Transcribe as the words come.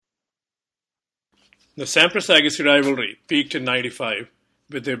The Sampras-Agassi rivalry peaked in '95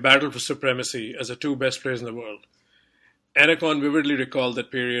 with their battle for supremacy as the two best players in the world. Anacon vividly recalled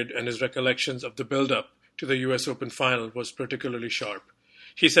that period, and his recollections of the build-up to the US Open final was particularly sharp.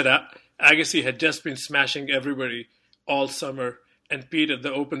 He said Agassi had just been smashing everybody all summer, and Pete at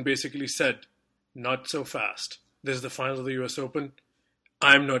the Open basically said, "Not so fast. This is the final of the US Open.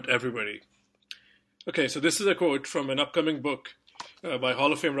 I'm not everybody." Okay, so this is a quote from an upcoming book by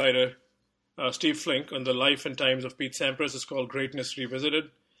Hall of Fame writer Steve Flink on the life and times of Pete Sampras. It's called Greatness Revisited.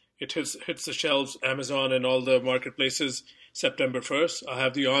 It hits the shelves, Amazon, and all the marketplaces September 1st. I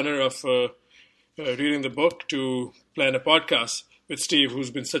have the honor of reading the book to plan a podcast with Steve, who's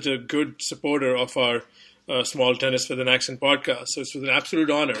been such a good supporter of our Small Tennis with an Accent podcast. So it's with an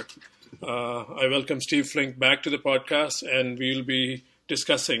absolute honor. I welcome Steve Flink back to the podcast, and we'll be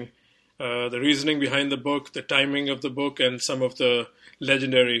discussing the reasoning behind the book, the timing of the book, and some of the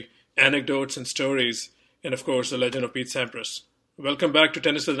legendary anecdotes and stories, and of course, the legend of Pete Sampras. Welcome back to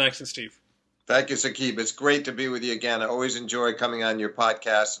Tennis with an Accent, Steve. Thank you, Saqib. It's great to be with you again. I always enjoy coming on your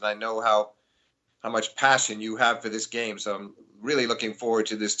podcast, and I know how much passion you have for this game. So I'm really looking forward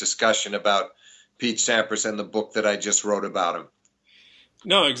to this discussion about Pete Sampras and the book that I just wrote about him.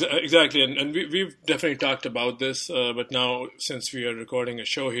 No, exactly. And we've definitely talked about this, but now since we are recording a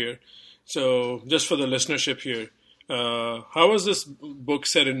show here, so just for the listenership here, how was this book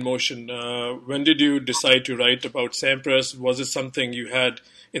set in motion? When did you decide to write about Sampras? Was it something you had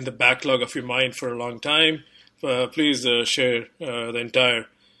in the backlog of your mind for a long time? Please share the entire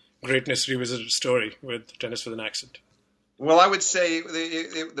Greatness Revisited story with Tennis with an Accent. Well, I would say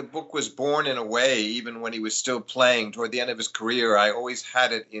the book was born in a way, even when he was still playing toward the end of his career. I always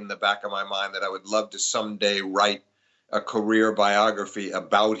had it in the back of my mind that I would love to someday write a career biography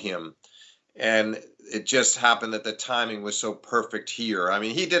about him. And it just happened that the timing was so perfect here. I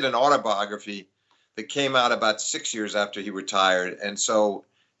mean, he did an autobiography that came out about 6 years after he retired. And so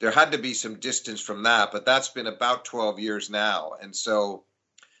there had to be some distance from that, but that's been about 12 years now. And so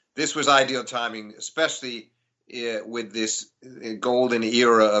this was ideal timing, especially with this golden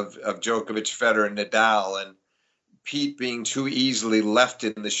era of Djokovic, Federer, and Nadal, and Pete being too easily left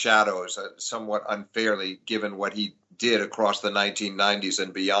in the shadows, somewhat unfairly, given what he did across the 1990s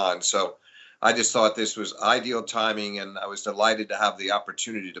and beyond. So I just thought this was ideal timing, and I was delighted to have the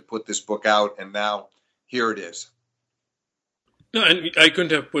opportunity to put this book out, and now here it is. No, and I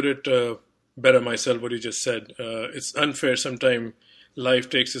couldn't have put it better myself, what you just said. It's unfair sometimes. Life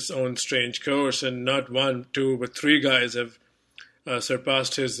takes its own strange course, and not one, two, but three guys have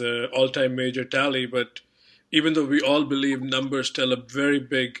surpassed his all-time major tally. But even though we all believe numbers tell a very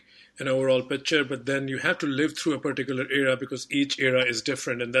big and overall picture, but then you have to live through a particular era because each era is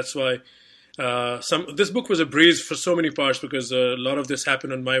different, and that's why this book was a breeze for so many parts, because a lot of this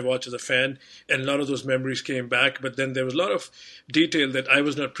happened on my watch as a fan, and a lot of those memories came back. But then there was a lot of detail that I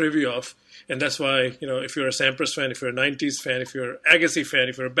was not privy of. And that's why, if you're a Sampras fan, if you're a 90s fan, if you're an Agassi fan,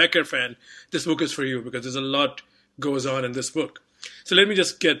 if you're a Becker fan, this book is for you, because there's a lot goes on in this book. So let me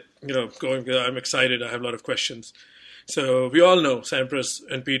just get, going. I'm excited. I have a lot of questions. So we all know Sampras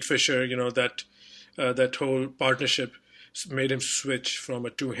and Pete Fisher, that whole partnership made him switch from a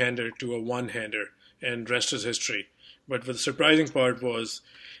two-hander to a one-hander, and rest is history. But the surprising part was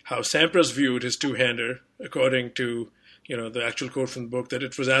how Sampras viewed his two-hander, according to the actual quote from the book, that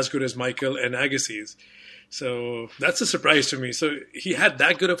it was as good as Michael and Agassi's. So that's a surprise to me. So he had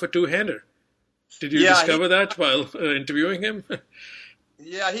that good of a two-hander. Did you discover that while interviewing him?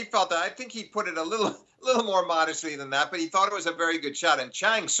 Yeah, he felt that. I think he put it a little more modestly than that, but he thought it was a very good shot. And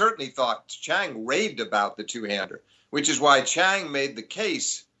Chang certainly thought, Chang raved about the two-hander, which is why Chang made the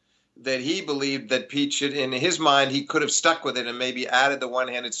case that he believed that Pete should, in his mind, he could have stuck with it and maybe added the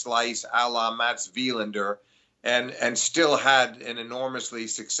one-handed slice a la Mats Wielander, and still had an enormously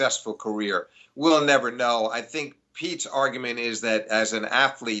successful career. We'll never know. I think Pete's argument is that as an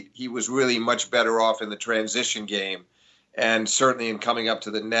athlete, he was really much better off in the transition game, and certainly in coming up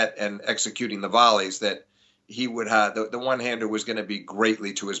to the net and executing the volleys, that he would have, the one-hander was going to be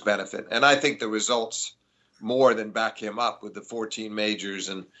greatly to his benefit. And I think the results more than back him up with the 14 majors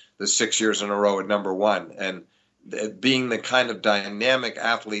and the 6 years in a row at number one. And being the kind of dynamic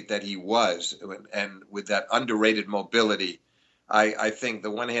athlete that he was, and with that underrated mobility, I think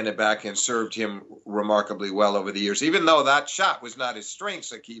the one-handed backhand served him remarkably well over the years, even though that shot was not his strength,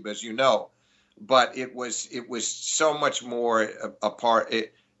 Saqib, as you know. But it was so much more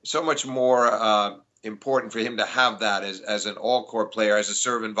important for him to have that as an all-court player, as a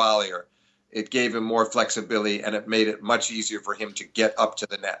serve and volleyer. It gave him more flexibility, and it made it much easier for him to get up to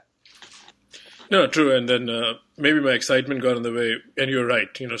the net. No, true. And then maybe my excitement got in the way. And you're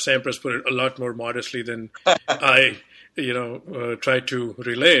right. Sampras put it a lot more modestly than I, tried to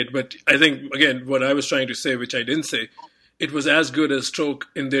relay it. But I think, again, what I was trying to say, which I didn't say, it was as good as Stroke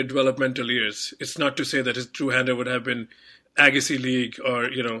in their developmental years. It's not to say that his two-hander would have been Agassi League or,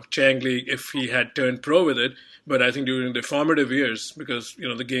 Chang League if he had turned pro with it. But I think during the formative years, because,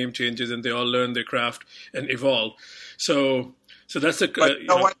 the game changes and they all learn their craft and evolve. So that's the... But you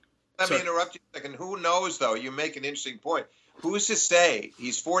know what? Let me interrupt you a second. Who knows, though? You make an interesting point. Who's to say?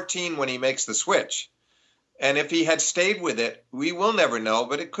 He's 14 when he makes the switch. And if he had stayed with it, we will never know,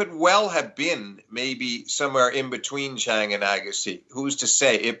 but it could well have been maybe somewhere in between Chang and Agassi. Who's to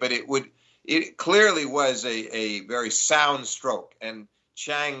say? It clearly was a very sound stroke. And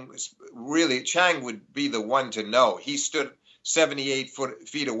Chang would be the one to know. He stood 78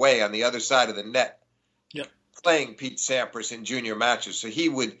 feet away on the other side of the net. Yep. Playing Pete Sampras in junior matches. So he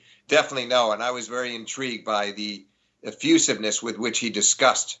would definitely know. And I was very intrigued by the effusiveness with which he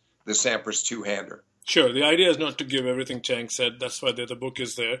discussed the Sampras two-hander. Sure. The idea is not to give everything Chang said. That's why the book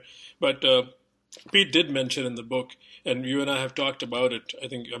is there. But Pete did mention in the book, and you and I have talked about it, I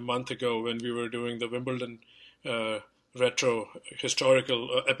think a month ago when we were doing the Wimbledon retro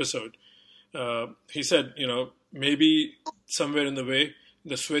historical episode. He said, maybe somewhere in the way,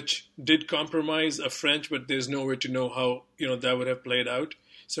 the switch did compromise a French, but there's no way to know how, that would have played out.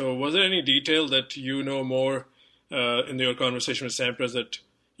 So was there any detail that more in your conversation with Sampras that,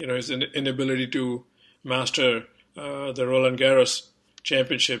 his inability to master the Roland Garros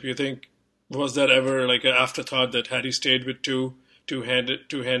championship, you think, was that ever like an afterthought that had he stayed with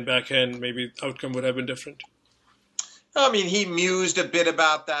two-hand backhand, maybe the outcome would have been different? I mean, he mused a bit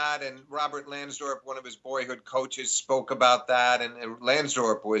about that, and Robert Lansdorp, one of his boyhood coaches, spoke about that, and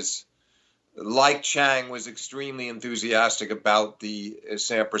Lansdorp was, like Chang, was extremely enthusiastic about the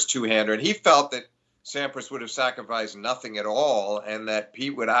Sampras two-hander, and he felt that Sampras would have sacrificed nothing at all, and that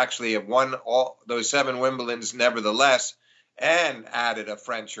Pete would actually have won all those 7 Wimbledons nevertheless, and added a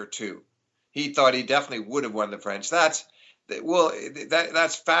French or two. He thought he definitely would have won the French. That's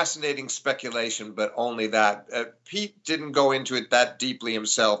fascinating speculation, but only that. Pete didn't go into it that deeply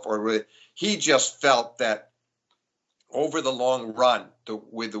himself, he just felt that over the long run,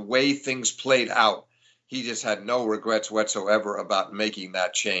 with the way things played out, he just had no regrets whatsoever about making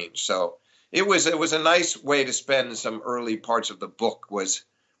that change. So it was a nice way to spend some early parts of the book, was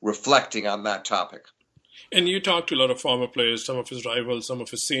reflecting on that topic. And you talked to a lot of former players, some of his rivals, some of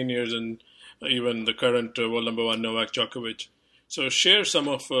his seniors, and even the current world number 1 Novak Djokovic. So share some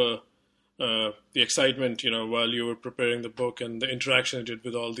of the excitement, while you were preparing the book and the interaction you did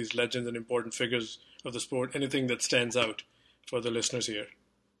with all these legends and important figures of the sport. Anything that stands out for the listeners here?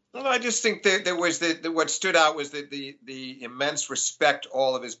 Well, I just think there was what stood out was the immense respect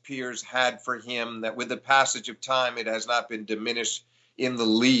all of his peers had for him, that with the passage of time, it has not been diminished in the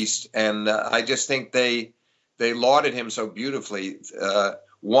least. And I just think they lauded him so beautifully,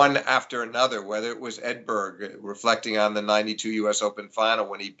 one after another, whether it was Edberg reflecting on the 92 U.S. Open final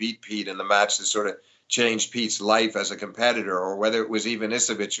when he beat Pete in the match that sort of changed Pete's life as a competitor, or whether it was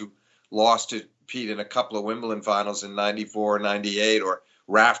Ivanisevic, who lost to Pete in a couple of Wimbledon finals in 94, 98, or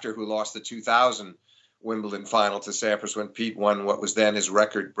Rafter, who lost the 2000 Wimbledon final to Sampras when Pete won what was then his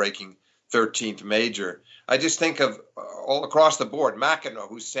record-breaking 13th major. I just think of all across the board, McEnroe,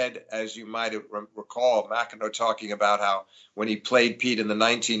 who said, as you might recall, McEnroe talking about how when he played Pete in the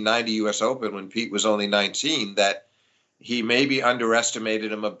 1990 U.S. Open, when Pete was only 19, that he maybe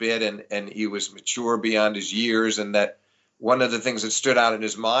underestimated him a bit, and he was mature beyond his years, and that one of the things that stood out in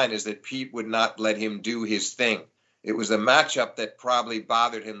his mind is that Pete would not let him do his thing. It was the matchup that probably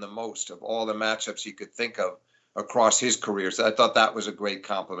bothered him the most of all the matchups he could think of across his career. So I thought that was a great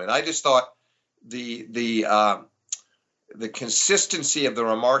compliment. I just thought the consistency of the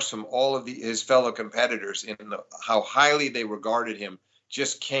remarks from all of his fellow competitors in how highly they regarded him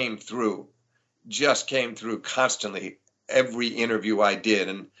just came through constantly every interview I did.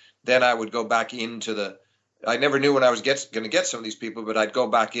 And then I would go back into I never knew when I was going to get some of these people, but I'd go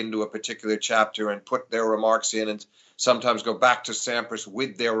back into a particular chapter and put their remarks in, and sometimes go back to Sampras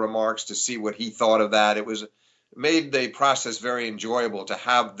with their remarks to see what he thought of that. It made the process very enjoyable to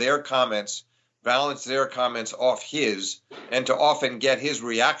have their comments, balance their comments off his, and to often get his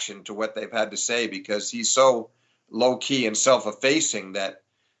reaction to what they've had to say, because he's so low-key and self-effacing that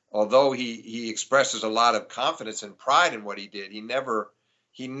although he expresses a lot of confidence and pride in what he did, he never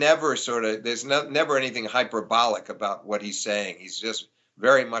there's never anything hyperbolic about what he's saying. He's just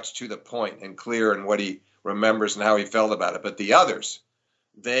very much to the point and clear in what he remembers and how he felt about it. But the others,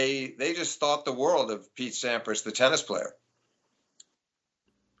 they just thought the world of Pete Sampras, the tennis player.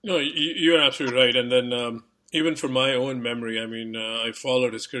 No, you're absolutely right. And then even for my own memory, I mean, I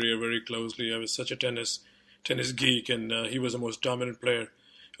followed his career very closely. I was such a tennis geek, and he was the most dominant player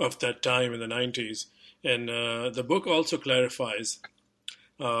of that time in the 90s. And the book also clarifies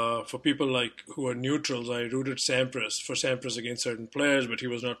for people like who are neutrals. I rooted Sampras against certain players, but he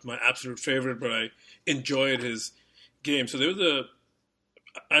was not my absolute favorite. But I enjoyed his game. So there was a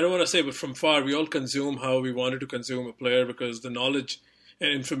I don't want to say, but from far, we all consume how we wanted to consume a player because the knowledge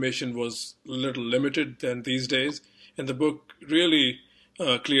and information was a little limited than these days. And the book really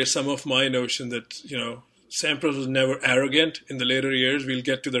clears some of my notion that, Sampras was never arrogant in the later years. We'll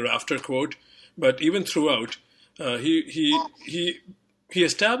get to the rafter quote. But even throughout, he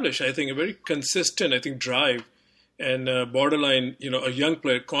established, I think, a very consistent, I think, drive and borderline, a young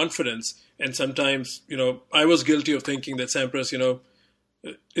player confidence. And sometimes, I was guilty of thinking that Sampras,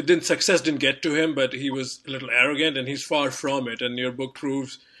 success didn't get to him, but he was a little arrogant, and he's far from it. And your book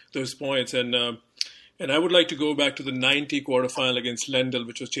proves those points. And I would like to go back to the '90 quarterfinal against Lendl,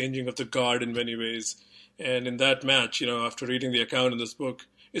 which was changing of the guard in many ways. And in that match, after reading the account in this book,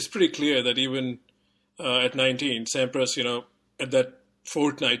 it's pretty clear that even at 19, Sampras, at that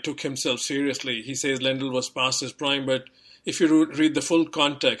fortnight took himself seriously. He says Lendl was past his prime, but if you read the full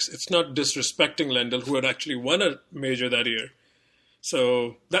context, it's not disrespecting Lendl, who had actually won a major that year.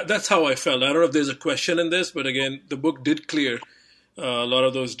 So that's how I felt. I don't know if there's a question in this, but again, the book did clear a lot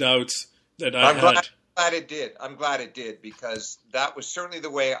of those doubts that I had. Glad it did. I'm glad it did, because that was certainly the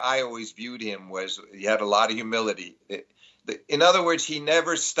way I always viewed him. Was he had a lot of humility. In other words, he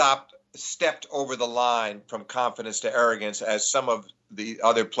never stepped over the line from confidence to arrogance as some of the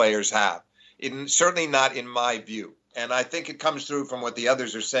other players have. Certainly not in my view. And I think it comes through from what the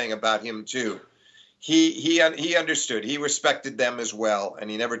others are saying about him too. He understood. He respected them as well, and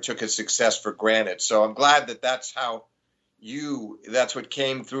he never took his success for granted. So I'm glad that's what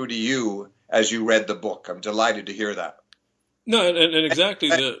came through to you as you read the book. I'm delighted to hear that. No, and exactly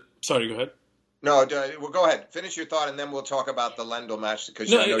sorry, go ahead. No, well, go ahead. Finish your thought, and then we'll talk about the Lendl match. Because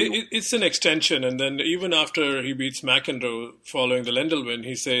it's an extension. And then even after he beats McEnroe following the Lendl win,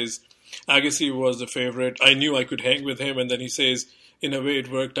 he says Agassi was the favorite. I knew I could hang with him. And then he says, in a way,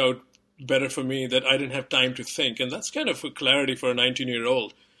 it worked out better for me that I didn't have time to think. And that's kind of a clarity for a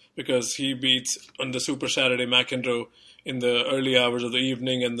 19-year-old, because he beats on the Super Saturday McEnroe in the early hours of the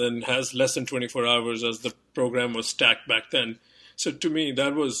evening and then has less than 24 hours as the program was stacked back then. So to me,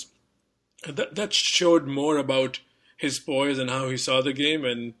 that showed more about his poise and how he saw the game.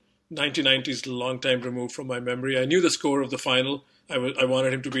 And 1990 is a long time removed from my memory. I knew the score of the final. I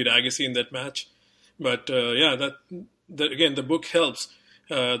wanted him to beat Agassi in that match. But again, the book helps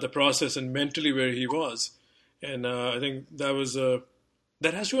the process and mentally where he was. And I think that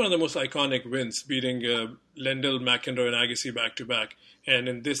has to be one of the most iconic wins, beating Lendl, McEnroe, and Agassi back to back. And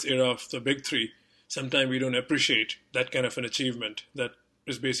in this era of the big three, sometimes we don't appreciate that kind of an achievement that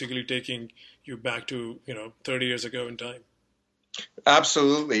is basically taking you back to 30 years ago in time.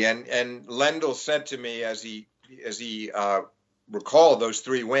 Absolutely, and Lendl said to me as he recalled those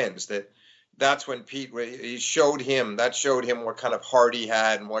three wins that's when Pete showed him what kind of heart he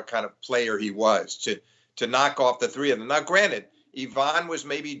had and what kind of player he was to knock off the three of them. Now, granted, Ivan was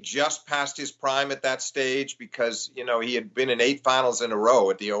maybe just past his prime at that stage because he had been in 8 finals in a row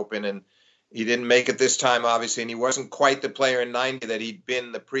at the Open, and he didn't make it this time, obviously, and he wasn't quite the player in 90 that he'd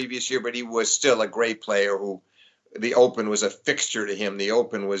been the previous year, but he was still a great player who the Open was a fixture to him. The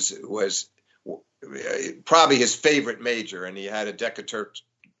Open was probably his favorite major, and he had a DecaTurf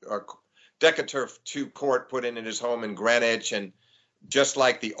 2 court put in his home in Greenwich, and just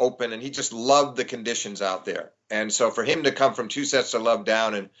like the Open, and he just loved the conditions out there. And so for him to come from 2 sets to love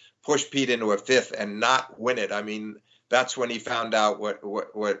down and push Pete into a 5th and not win it, I mean, that's when he found out what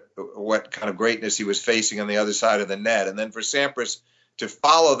kind of greatness he was facing on the other side of the net. And then for Sampras to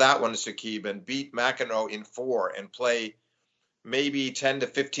follow that one, Saqib, and beat McEnroe in 4 and play maybe 10 to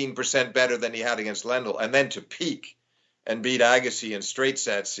 15% better than he had against Lendl, and then to peak and beat Agassi in straight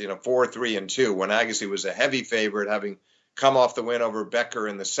sets, 4-3 and 2, when Agassi was a heavy favorite, having come off the win over Becker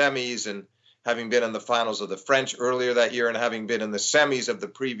in the semis and having been in the finals of the French earlier that year and having been in the semis of the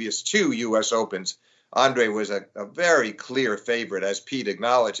previous 2 U.S. Opens. Andre was a very clear favorite, as Pete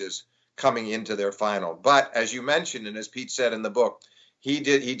acknowledges, coming into their final. But as you mentioned, and as Pete said in the book, he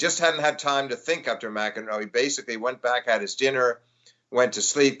just hadn't had time to think after McEnroe. He basically went back, had his dinner, went to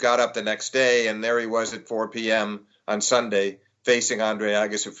sleep, got up the next day, and there he was at 4 p.m. on Sunday facing Andre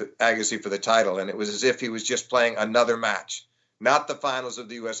Agassi for the title. And it was as if he was just playing another match, not the finals of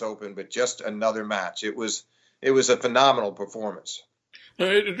the U.S. Open, but just another match. It was a phenomenal performance.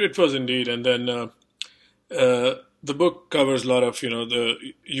 It was indeed. And then the book covers a lot of,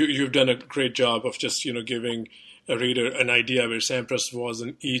 you've done a great job of just, giving a reader an idea where Sampras was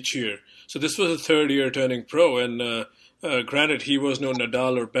in each year. So this was a third year turning pro, and granted, he was no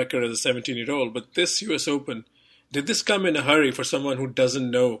Nadal or Becker as a 17-year-old, but this U.S. Open, did this come in a hurry for someone who doesn't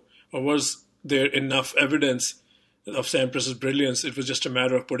know, or was there enough evidence of Sampras's brilliance? It was just a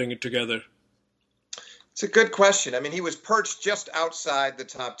matter of putting it together. It's a good question. I mean, he was perched just outside the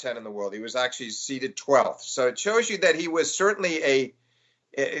top 10 in the world. He was actually seated 12th. So it shows you that he was certainly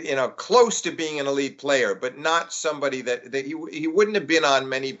close to being an elite player, but not somebody that he wouldn't have been on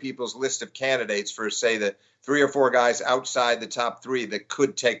many people's list of candidates for, say, the 3 or 4 guys outside the top 3 that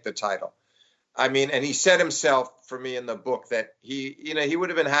could take the title. I mean, and he said himself for me in the book that he would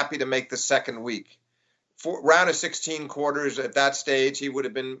have been happy to make the second week. For round of 16 quarters at that stage, he would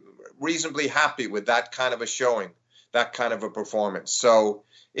have been reasonably happy with that kind of a showing, that kind of a performance. So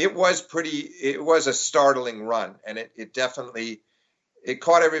it was a startling run, and it definitely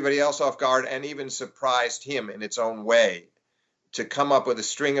caught everybody else off guard and even surprised him in its own way to come up with a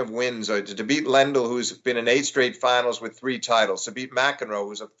string of wins, or to beat Lendl, who's been in 8 straight finals with 3 titles, to beat McEnroe,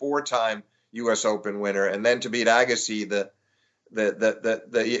 who's a 4-time U.S. Open winner, and then to beat Agassi, the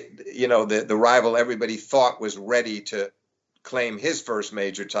rival everybody thought was ready to claim his first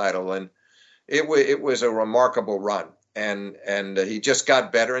major title. And it was a remarkable run, and he just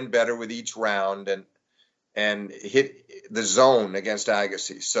got better and better with each round, and hit the zone against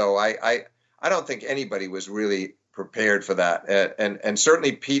Agassi. So I don't think anybody was really prepared for that, and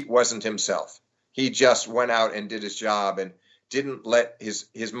certainly Pete wasn't himself. He just went out and did his job and didn't let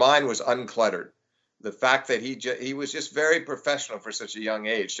his mind was uncluttered. The fact that he was just very professional for such a young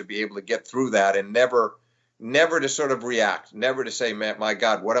age to be able to get through that and never to sort of react, never to say, man, my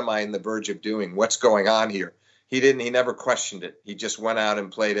God, what am I in the verge of doing? What's going on here? He never questioned it. He just went out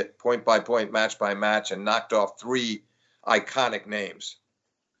and played it point by point, match by match, and knocked off 3 iconic names.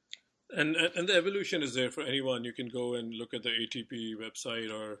 And the evolution is there for anyone. You can go and look at the ATP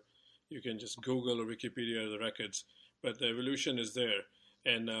website, or you can just Google or Wikipedia the records. But the evolution is there.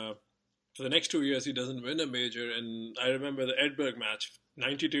 And for the next 2 years, he doesn't win a major. And I remember the Edberg match,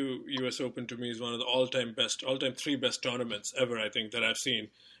 92 U.S. Open to me is one of the all-time 3 best tournaments ever, I think, that I've seen.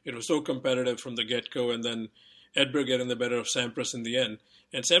 It was so competitive from the get-go, and then Edberg getting the better of Sampras in the end.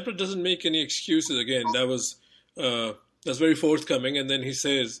 And Sampras doesn't make any excuses again. That was very forthcoming. And then he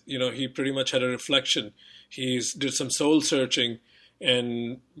says, he pretty much had a reflection. He's did some soul searching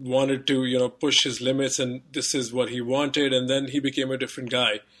and wanted to, push his limits, and this is what he wanted, and then he became a different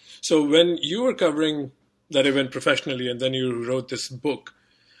guy. So when you were covering that event professionally, and then you wrote this book,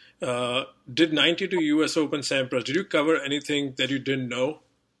 did 92 U.S. Open Sampras, did you cover anything that you didn't know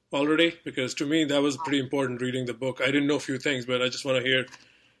already? Because to me, that was pretty important reading the book. I didn't know a few things, but I just want to hear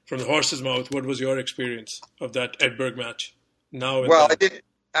from the horse's mouth, what was your experience of that Edberg match? I did.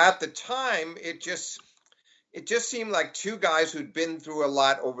 At the time, it just seemed like 2 guys who'd been through a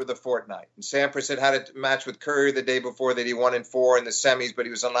lot over the fortnight. And Sampras had a match with Curry the day before that he won in 4 in the semis, but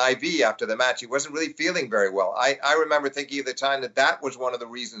he was on IV after the match. He wasn't really feeling very well. I remember thinking at the time that was one of the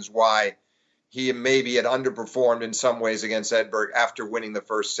reasons why he maybe had underperformed in some ways against Edberg after winning the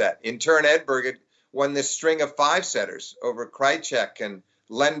first set. In turn, Edberg had won this string of 5-setters over Krajicek and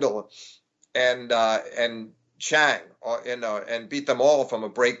Lendl and Chang, and beat them all from a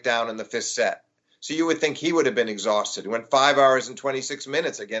breakdown in the 5th set. So you would think he would have been exhausted. He went 5 hours and 26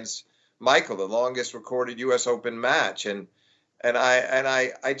 minutes against Michael, the longest recorded U.S. Open match. And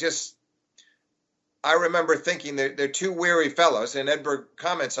I remember thinking they're 2 weary fellows, and Edberg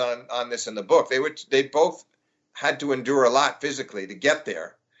comments on this in the book. They both had to endure a lot physically to get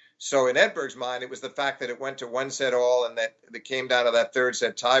there. So in Edberg's mind, it was the fact that it went to 1 set all, and that it came down to that 3rd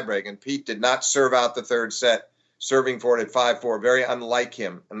set tiebreak, and Pete did not serve out the 3rd set, serving for it at 5-4, very unlike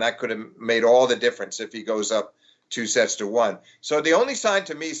him. And that could have made all the difference if he goes up 2 sets to 1. So the only sign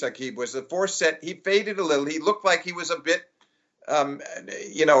to me, Saqib, was the 4th set. He faded a little. He looked like he was a bit,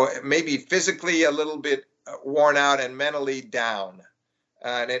 maybe physically a little bit worn out and mentally down.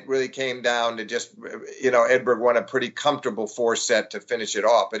 And it really came down to just, Edberg won a pretty comfortable 4 set to finish it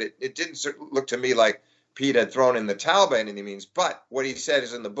off. But it didn't look to me like Pete had thrown in the towel by any means. But what he said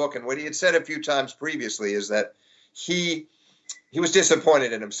is in the book, and what he had said a few times previously, is that he was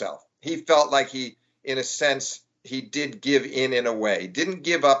disappointed in himself. He felt like in a sense, he did give in a way. He didn't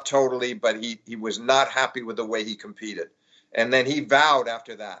give up totally, but he was not happy with the way he competed. And then he vowed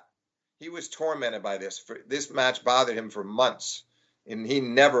after that. He was tormented by this. This match bothered him for months, and he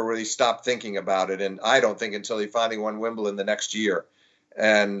never really stopped thinking about it. And I don't think until he finally won Wimbledon the next year,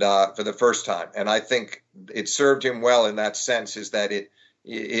 and for the first time. And I think it served him well in that sense, is that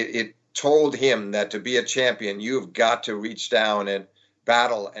it told him that to be a champion, you've got to reach down and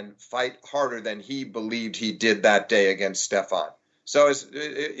battle and fight harder than he believed he did that day against Stefan. So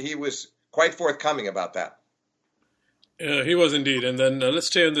he was quite forthcoming about that. He was indeed. And then let's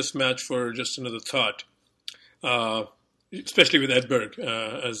stay on this match for just another thought, especially with Edberg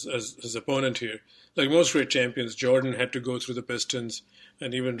as his opponent here. Like most great champions, Jordan had to go through the Pistons,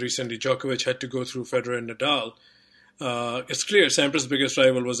 and even recently Djokovic had to go through Federer and Nadal. It's clear Sampras' biggest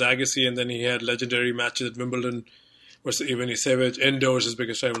rival was Agassi, and then he had legendary matches at Wimbledon versus Ivanisevic. Indoors, his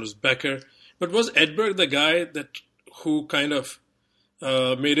biggest rival was Becker. But was Edberg the guy who kind of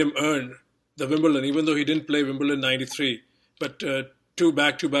made him earn the Wimbledon, even though he didn't play Wimbledon 93, but two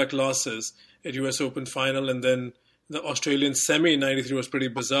back-to-back losses at US Open final, and then the Australian semi in 93 was pretty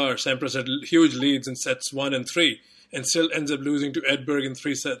bizarre. Sampras had huge leads in sets 1 and 3 and still ends up losing to Edberg in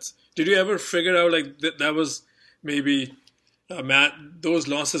 3 sets. Did you ever figure out like that was maybe those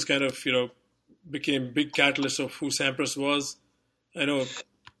losses kind of, became big catalysts of who Sampras was? I know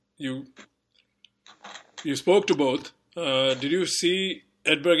you spoke to both. Did you see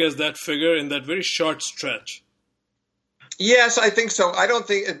Edberg as that figure in that very short stretch? Yes, I think so. I don't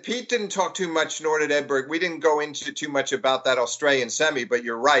think Pete didn't talk too much, nor did Edberg. We didn't go into too much about that Australian semi, but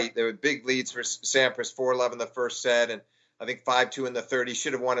you're right. There were big leads for Sampras, 4-11 the first set, and I think 5-2 in the third. He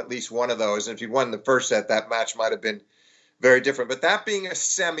should have won at least one of those. And if he'd won the first set, that match might have been very different. But that being a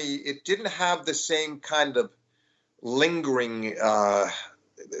semi, it didn't have the same kind of lingering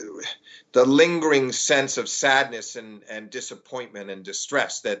sense of sadness and disappointment and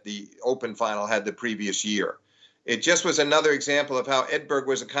distress that the Open final had the previous year. It just was another example of how Edberg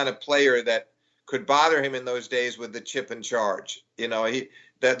was a kind of player that could bother him in those days with the chip and charge.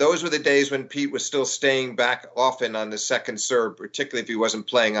 Those were the days when Pete was still staying back often on the second serve, particularly if he wasn't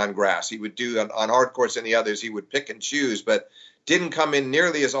playing on grass. He would do on hard courts and the others, he would pick and choose, but didn't come in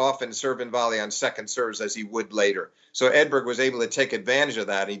nearly as often serve and volley on second serves as he would later. So Edberg was able to take advantage of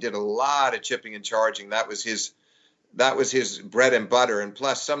that. He did a lot of chipping and charging. That was his bread and butter. And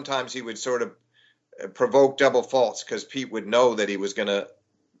plus, sometimes he would sort of provoke double faults because Pete would know that he was going to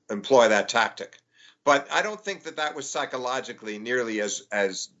employ that tactic. But I don't think that was psychologically nearly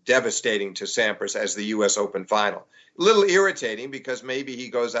as devastating to Sampras as the U.S. Open final. A little irritating because maybe he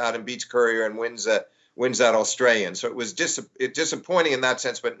goes out and beats Courier and wins that Australian. So it was disappointing in that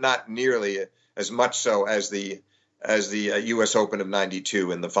sense, but not nearly as much so as the U.S. Open of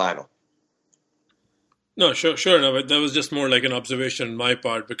 92 in the final. No, sure enough. That was just more like an observation on my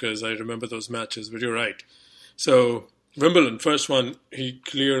part because I remember those matches, but you're right. So Wimbledon, first one, he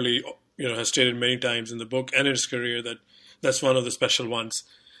clearly has stated many times in the book and in his career that that's one of the special ones,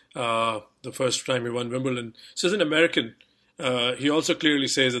 the first time he won Wimbledon. So as an American, he also clearly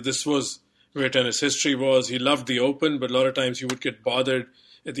says that this was where tennis history was. He loved the Open, but a lot of times he would get bothered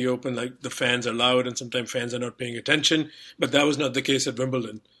at the Open, like the fans are loud and sometimes fans are not paying attention, but that was not the case at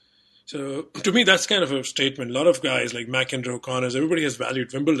Wimbledon. So to me, that's kind of a statement. A lot of guys like McEnroe, Connors, everybody has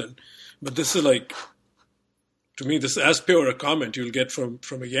valued Wimbledon, but this is like, to me, this is as pure a comment you'll get from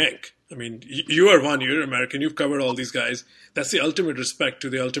a Yank. I mean, you are one, you're American, you've covered all these guys. That's the ultimate respect to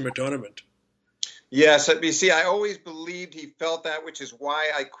the ultimate tournament. Yes, you see, I always believed he felt that, which is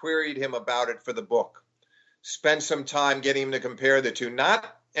why I queried him about it for the book. Spent some time getting him to compare the two.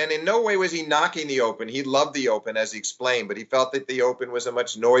 And in no way was he knocking the Open. He loved the Open, as he explained, but he felt that the Open was a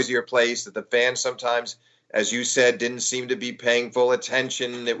much noisier place, that the fans sometimes, as you said, didn't seem to be paying full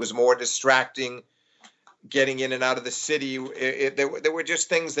attention. It was more distracting, getting in and out of the city. There were just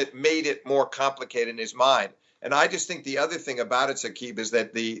things that made it more complicated in his mind. And I just think the other thing about it, Saqib, is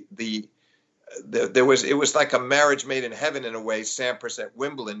that it was like a marriage made in heaven in a way, Sampras at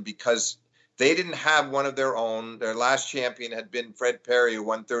Wimbledon, because they didn't have one of their own. Their last champion had been Fred Perry, who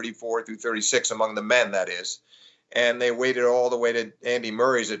won 34 through 36 among the men, that is. And they waited all the way to Andy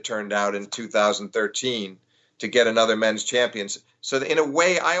Murray's, it turned out, in 2013 to get another men's champions. So in a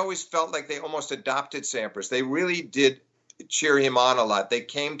way, I always felt like they almost adopted Sampras. They really did cheer him on a lot. They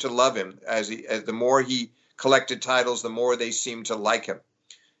came to love him as the more he collected titles, the more they seemed to like him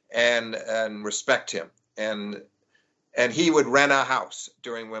and respect him. And he would rent a house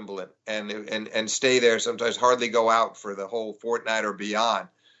during Wimbledon and stay there, sometimes hardly go out for the whole fortnight or beyond,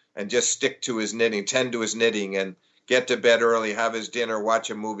 and just stick to his knitting, tend to his knitting, and get to bed early, have his dinner, watch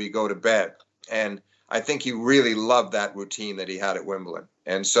a movie, go to bed. And I think he really loved that routine that he had at Wimbledon.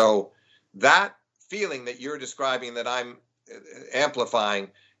 And so that feeling that you're describing, that I'm amplifying,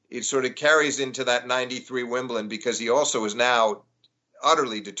 it sort of carries into that 93 Wimbledon, because he also is now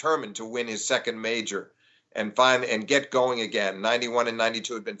utterly determined to win his second major and get going again. 91 and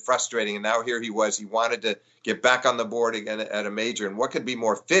 92 had been frustrating, and now here he was. He wanted to get back on the board again at a major, and what could be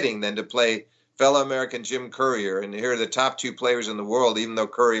more fitting than to play fellow American Jim Courier? And here are the top two players in the world, even though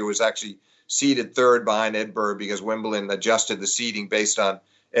Courier was actually seeded third behind Edberg because Wimbledon adjusted the seeding based on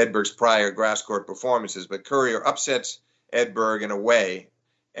Edberg's prior grass court performances. But Courier upsets Edberg in a way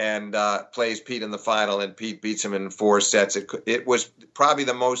and plays Pete in the final, and Pete beats him in 4 sets. It was probably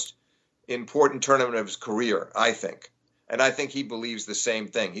the most important tournament of his career, I think. And I think he believes the same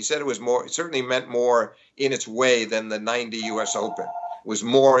thing. He said it was more, it certainly meant more in its way than the 90 U.S. Open. It was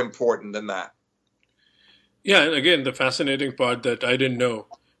more important than that. Yeah, and again, the fascinating part that I didn't know,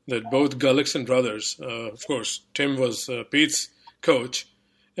 that both Gullickson brothers, of course, Tim was Pete's coach,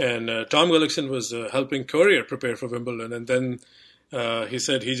 and Tom Gullickson was helping Courier prepare for Wimbledon. And then he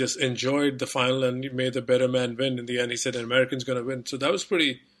said he just enjoyed the final and made the better man win. In the end, he said an American's going to win. So that was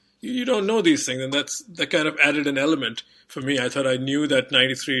pretty, you don't know these things, and that kind of added an element for me. I thought I knew that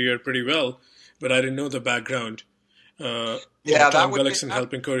 93 year pretty well, but I didn't know the background. Tom Gullickson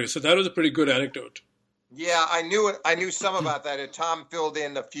helping Courier. So that was a pretty good anecdote. Yeah, I knew it. I knew some about that. And Tom filled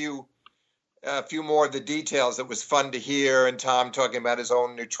in a few more of the details that was fun to hear. And Tom talking about his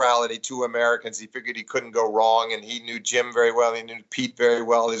own neutrality to Americans. He figured he couldn't go wrong, and he knew Jim very well. He knew Pete very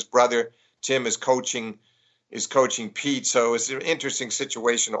well. His brother Tim is coaching Pete, so it was an interesting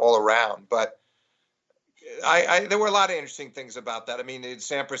situation all around. But there were a lot of interesting things about that. I mean,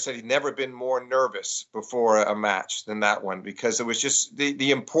 Sampras said he'd never been more nervous before a match than that one, because it was just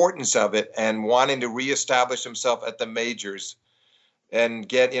the importance of it and wanting to reestablish himself at the majors and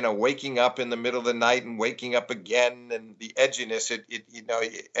get, waking up in the middle of the night and waking up again, and the edginess,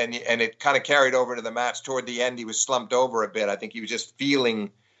 and it kind of carried over to the match. Toward the end, he was slumped over a bit. I think he was just feeling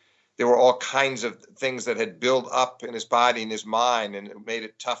there were all kinds of things that had built up in his body and his mind, and it made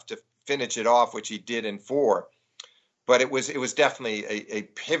it tough to finish it off, which he did in 4. But it was definitely a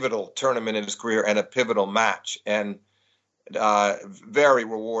pivotal tournament in his career and a pivotal match, and very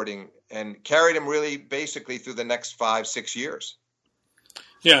rewarding, and carried him really basically through the next 5-6 years.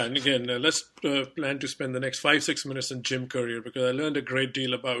 Yeah, and again, let's plan to spend the next 5-6 minutes on Jim Courier, because I learned a great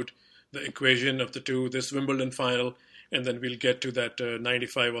deal about the equation of the two, this Wimbledon final, and then we'll get to that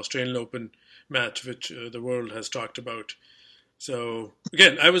 95 Australian Open match, which the world has talked about. So,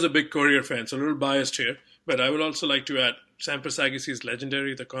 again, I was a big Courier fan, so a little biased here, but I would also like to add Sampras Agassi is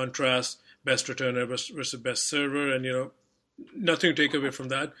legendary, the contrast, best returner versus best server, and, nothing to take away from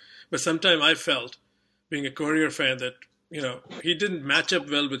that. But sometimes I felt, being a Courier fan, that, he didn't match up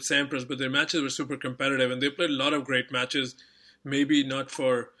well with Sampras, but their matches were super competitive, and they played a lot of great matches, maybe not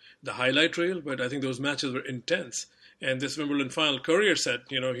for the highlight reel, but I think those matches were intense. And this Wimbledon final, Courier said,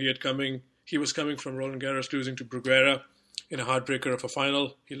 he was coming from Roland Garros losing to Bruguera in a heartbreaker of a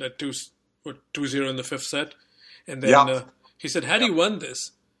final. He led 2-0 in the 5th set. And then he said, had he won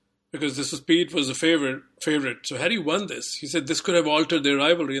this, because Pete was the favorite, so had he won this, he said this could have altered their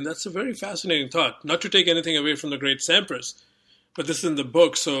rivalry. And that's a very fascinating thought. Not to take anything away from the great Sampras, but this is in the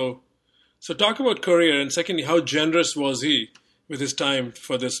book. So talk about Courier, and secondly, how generous was he with his time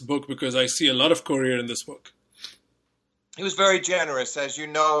for this book? Because I see a lot of Courier in this book. He was very generous, as you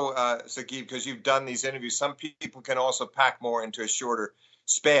know, Sagib, because you've done these interviews. Some people can also pack more into a shorter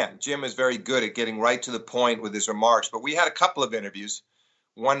span. Jim is very good at getting right to the point with his remarks. But we had a couple of interviews,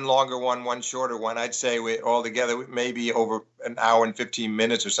 one longer one shorter one. I'd say all together maybe over an hour and 15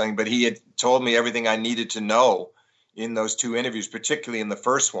 minutes or something. But he had told me everything I needed to know in those 2 interviews, particularly in the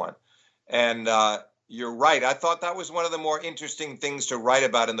first one. And you're right. I thought that was one of the more interesting things to write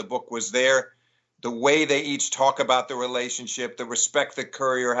about in the book, was the way they each talk about the relationship, the respect that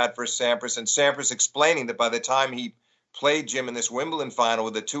Courier had for Sampras, and Sampras explaining that by the time he played Jim in this Wimbledon final,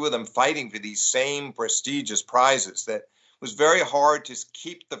 with the two of them fighting for these same prestigious prizes, that it was very hard to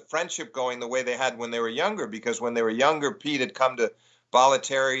keep the friendship going the way they had when they were younger, because when they were younger, Pete had come to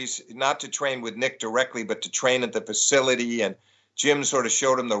Bollettieri's, not to train with Nick directly, but to train at the facility, and Jim sort of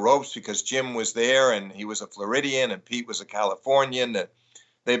showed him the ropes because Jim was there, and he was a Floridian, and Pete was a Californian, and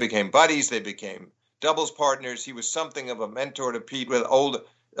they became buddies. They became doubles partners. He was something of a mentor to Pete, with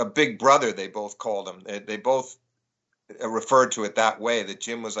a big brother, they both called him. They both referred to it that way, that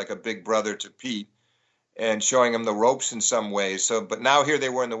Jim was like a big brother to Pete and showing him the ropes in some ways. So, but now here they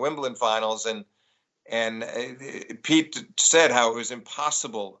were in the Wimbledon finals, and Pete said how it was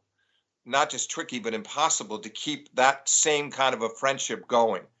impossible, not just tricky, but impossible to keep that same kind of a friendship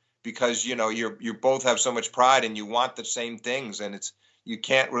going, because, you both have so much pride and you want the same things, and you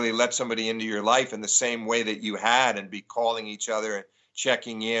can't really let somebody into your life in the same way that you had and be calling each other and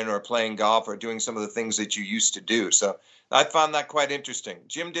checking in or playing golf or doing some of the things that you used to do. So I found that quite interesting.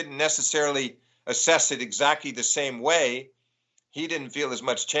 Jim didn't necessarily assess it exactly the same way. He didn't feel as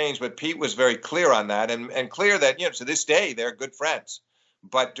much change, but Pete was very clear on that, and clear that, to this day they're good friends.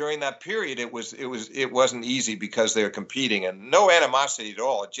 But during that period, it wasn't easy because they were competing, and no animosity at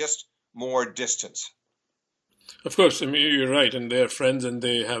all, just more distance. Of course, I mean, you're right, and they're friends and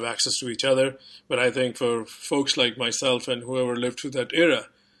they have access to each other. But I think for folks like myself and whoever lived through that era,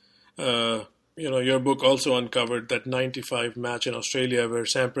 your book also uncovered that '95 match in Australia where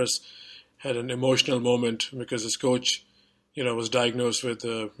Sampras had an emotional moment because his coach, was diagnosed with,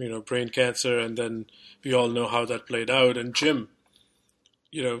 brain cancer, and then we all know how that played out. And Jim,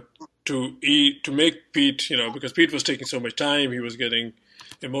 to make Pete, because Pete was taking so much time, he was getting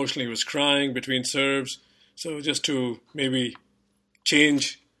emotional, he was crying between serves. So just to maybe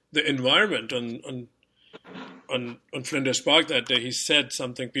change the environment on Flinders Park that day, he said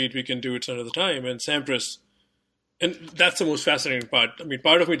something, Pete, we can do it another time. And Sampras, and that's the most fascinating part. I mean,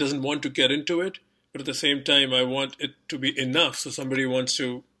 part of me doesn't want to get into it, but at the same time, I want it to be enough. So somebody wants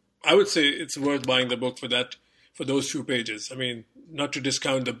to, I would say it's worth buying the book for those few pages. I mean, not to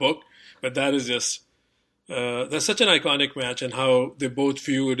discount the book, but that is just, that's such an iconic match, and how they both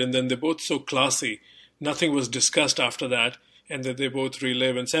feud, and then they're both so classy. Nothing was discussed after that, and that they both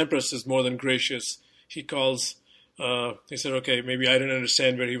relive. And Sampras is more than gracious. He calls, he said, okay, maybe I didn't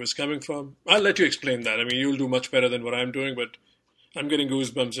understand where he was coming from. I'll let you explain that. I mean, you'll do much better than what I'm doing, but I'm getting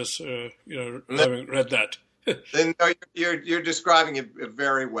goosebumps just, having read that. Then you're describing it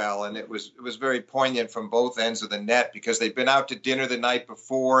very well, and it was very poignant from both ends of the net, because they'd been out to dinner the night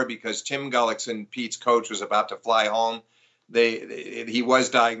before, because Tim Gullickson, Pete's coach, was about to fly home. He was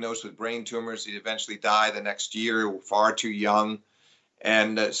diagnosed with brain tumors. He'd eventually die the next year, far too young.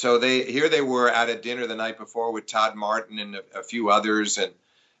 And so they were at a dinner the night before with Todd Martin and a few others, and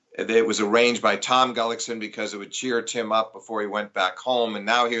it was arranged by Tom Gullickson because it would cheer Tim up before he went back home. And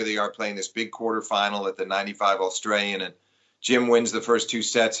now here they are playing this big quarterfinal at the '95 Australian, and Jim wins the first two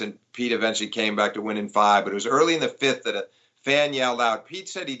sets, and Pete eventually came back to win in 5. But it was early in the 5th that a fan yelled out. Pete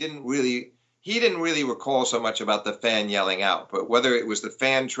said he didn't really recall so much about the fan yelling out, but whether it was the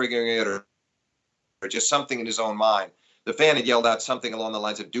fan triggering it or just something in his own mind, the fan had yelled out something along the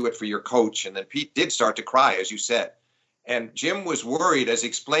lines of "do it for your coach," and then Pete did start to cry, as you said. And Jim was worried, as he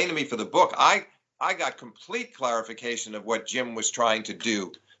explained to me for the book. I got complete clarification of what Jim was trying to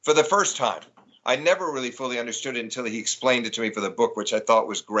do for the first time. I never really fully understood it until he explained it to me for the book, which I thought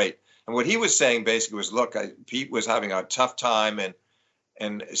was great. And what he was saying basically was, look, Pete was having a tough time,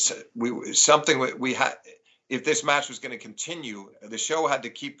 and we had, if this match was going to continue, the show had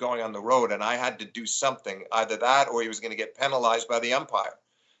to keep going on the road, and I had to do something, either that or he was going to get penalized by the umpire.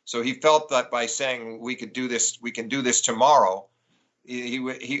 So he felt that by saying we can do this tomorrow,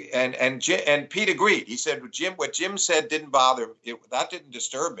 and Pete agreed. He said what Jim said didn't bother him. That didn't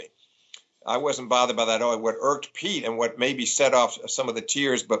disturb me. I wasn't bothered by that. What irked Pete and what maybe set off some of the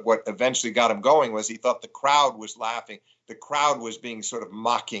tears, but what eventually got him going, was he thought the crowd was laughing. The crowd was being sort of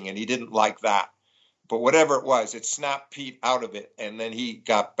mocking, and he didn't like that. But whatever it was, it snapped Pete out of it, and then he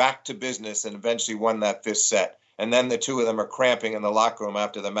got back to business and eventually won that 5th set. And then the two of them are cramping in the locker room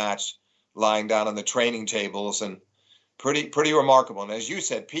after the match, lying down on the training tables, and pretty remarkable. And as you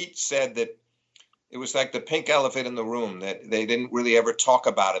said, Pete said that it was like the pink elephant in the room, that they didn't really ever talk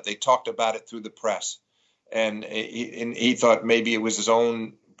about it. They talked about it through the press. And he thought maybe it was his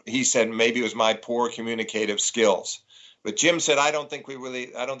own, he said maybe it was my poor communicative skills. But Jim said, I don't think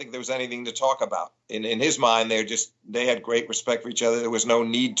there was anything to talk about. In his mind, they had great respect for each other. There was no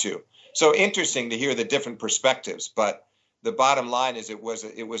need to. So interesting to hear the different perspectives. But the bottom line is it was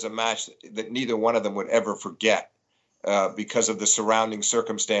a match that neither one of them would ever forget, because of the surrounding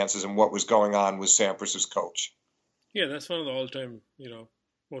circumstances and what was going on with Sampras's coach. Yeah, that's one of the all-time,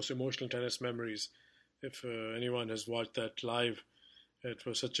 most emotional tennis memories. If anyone has watched that live, it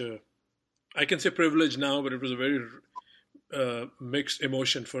was such a, I can say privilege now, but it was a very mixed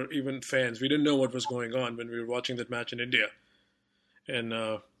emotion for even fans. We didn't know what was going on when we were watching that match in India. And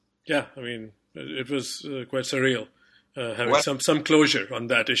it was quite surreal, having some closure on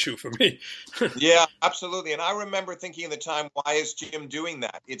that issue for me. Yeah, absolutely. And I remember thinking at the time, why is Jim doing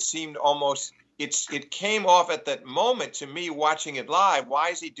that? It seemed almost, it came off at that moment to me watching it live. Why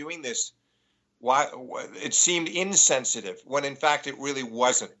is he doing this? Why it seemed insensitive, when in fact it really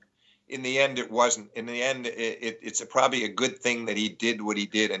wasn't. In the end, it wasn't. In the end, it's probably a good thing that he did what he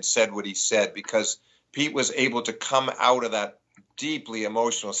did and said what he said, because Pete was able to come out of that deeply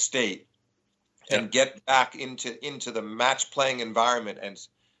emotional state and get back into the match playing environment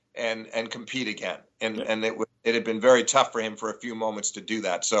and compete again. And it had been very tough for him for a few moments to do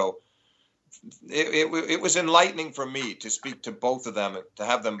that. So it was enlightening for me to speak to both of them, to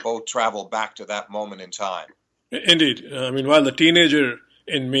have them both travel back to that moment in time. Indeed. I mean, while the teenager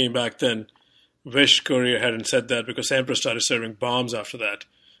in me back then wished Courier hadn't said that, because Sampras started serving bombs after that.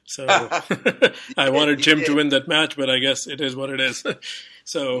 So I wanted Jim to win that match, but I guess it is what it is.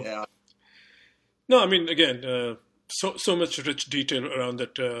 So, yeah. No, I mean, again, so much rich detail around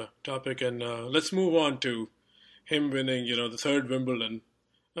that topic. And let's move on to him winning, the third Wimbledon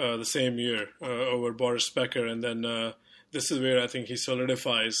the same year over Boris Becker. And then this is where I think he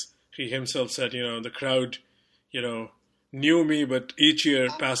solidifies. He himself said, the crowd, knew me, but each year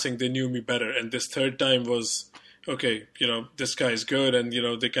passing, they knew me better. And this third time was, okay, this guy's good. And,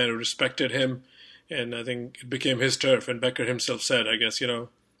 they kind of respected him. And I think it became his turf. And Becker himself said, I guess,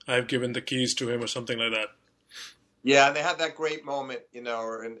 I've given the keys to him or something like that. Yeah, and they had that great moment,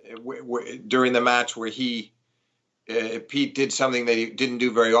 during the match where Pete did something that he didn't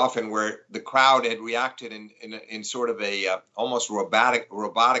do very often, where the crowd had reacted in sort of a almost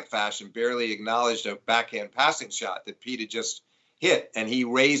robotic fashion, barely acknowledged a backhand passing shot that Pete had just hit, and he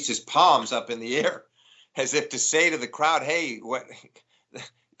raised his palms up in the air as if to say to the crowd, "Hey,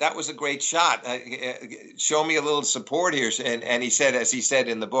 that was a great shot. Show me a little support here." And he said, as he said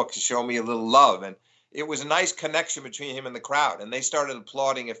in the book, "Show me a little love." And it was a nice connection between him and the crowd, and they started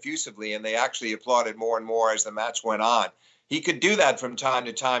applauding effusively, and they actually applauded more and more as the match went on. He could do that from time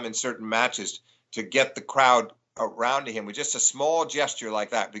to time in certain matches to get the crowd around to him with just a small gesture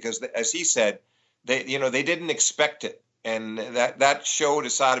like that, because as he said, they didn't expect it, and that showed a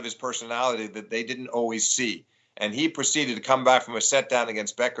side of his personality that they didn't always see. And he proceeded to come back from a set down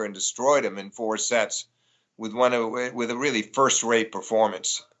against Becker and destroyed him in 4 sets with a really first-rate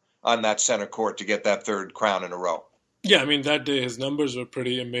performance on that center court to get that third crown in a row. Yeah, I mean, that day his numbers were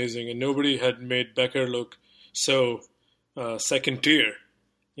pretty amazing, and nobody had made Becker look so second tier,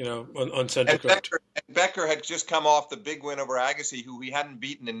 on center court. Becker had just come off the big win over Agassi, who he hadn't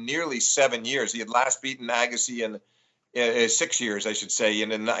beaten in nearly 7 years. He had last beaten Agassi in 6 years, I should say, in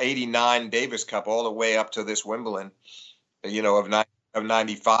the '89 Davis Cup, all the way up to this Wimbledon, of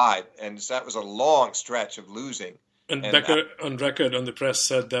 '95, and so that was a long stretch of losing. And Becker, on record, on the press,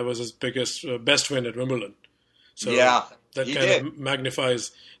 said that was his best win at Wimbledon. So yeah, that kind of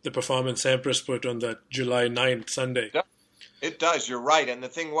magnifies the performance Sampras put on that July 9th Sunday. It does, you're right. And the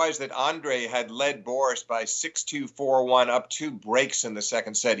thing was that Andre had led Boris by 6-2, 4-1, up 2 breaks in the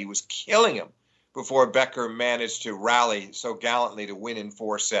second set. He was killing him before Becker managed to rally so gallantly to win in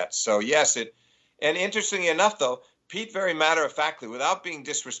 4 sets. So, yes, and interestingly enough, though, Pete, very matter-of-factly, without being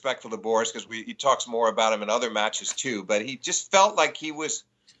disrespectful to Boris, because he talks more about him in other matches too, but he just felt like he was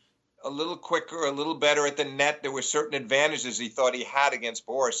a little quicker, a little better at the net. There were certain advantages he thought he had against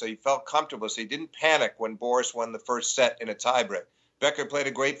Boris, so he felt comfortable. So he didn't panic when Boris won the first set in a tiebreak. Becker played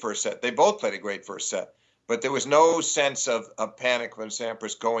a great first set. They both played a great first set. But there was no sense of panic when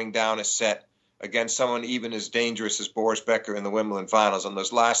Sampras going down a set against someone even as dangerous as Boris Becker in the Wimbledon finals. On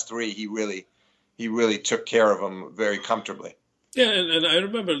those last 3, he really took care of them very comfortably. Yeah, and I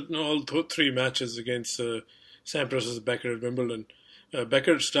remember all 3 matches against Sampras and Becker at Wimbledon.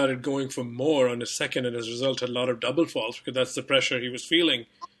 Becker started going for more on his second, and as a result had a lot of double faults, because that's the pressure he was feeling,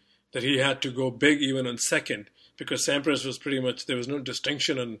 that he had to go big even on second, because Sampras was pretty much, there was no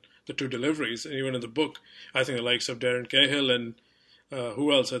distinction on the 2 deliveries. And even in the book, I think the likes of Darren Cahill and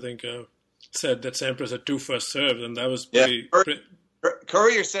who else, I think, said that Sampras had 2 first serves, and that was pretty... Yeah.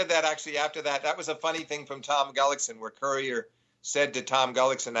 Courier said that actually after that. That was a funny thing from Tom Gullickson, where Courier said to Tom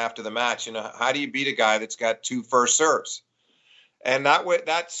Gullickson after the match, how do you beat a guy that's got 2 first serves? And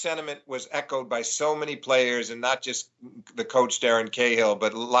that sentiment was echoed by so many players, and not just the coach Darren Cahill,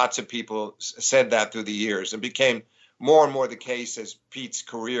 but lots of people said that through the years, and became more and more the case as Pete's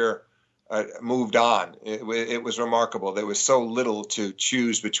career moved on. It was remarkable. There was so little to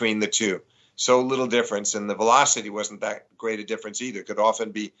choose between the 2. So little difference, and the velocity wasn't that great a difference either. It could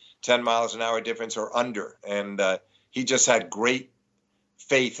often be 10 miles an hour difference or under, and he just had great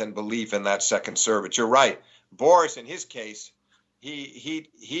faith and belief in that second serve. But you're right, Boris, in his case,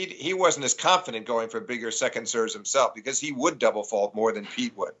 he wasn't as confident going for bigger second serves himself, because he would double fault more than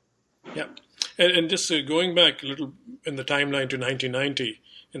Pete would. Yeah, and just going back a little in the timeline to 1990,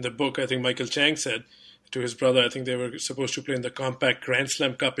 in the book, I think Michael Chang said to his brother, I think they were supposed to play in the Compact Grand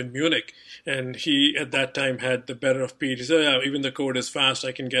Slam Cup in Munich, and he at that time had the better of Pete. He said, yeah, even the court is fast,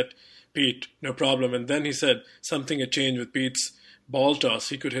 I can get Pete, no problem. And then he said something had changed with Pete's ball toss.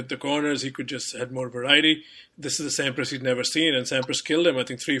 He could hit the corners, he could just had more variety. This is the Sampras he'd never seen, and Sampras killed him, I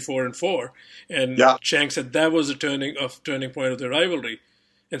think 3-4 and 4. And Chang said that was the turning point of the rivalry.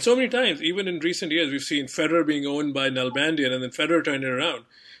 And so many times, even in recent years, we've seen Federer being owned by Nalbandian and then Federer turning it around.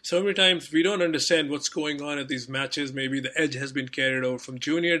 So many times we don't understand what's going on at these matches. Maybe the edge has been carried over from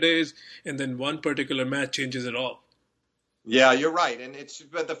junior days, and then one particular match changes it all. Yeah, you're right.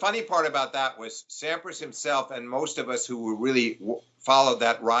 But the funny part about that was Sampras himself and most of us who really followed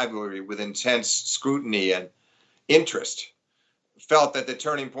that rivalry with intense scrutiny and interest felt that the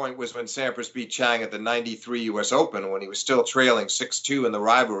turning point was when Sampras beat Chang at the 93 U.S. Open, when he was still trailing 6-2 in the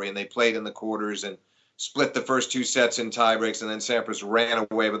rivalry, and they played in the quarters and split the first two sets in tiebreaks, and then Sampras ran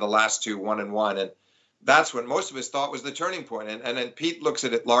away with the last two, 1-1. And that's what most of us thought was the turning point. And then Pete looks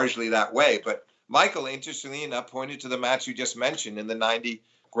at it largely that way. But Michael, interestingly enough, pointed to the match you just mentioned in the 90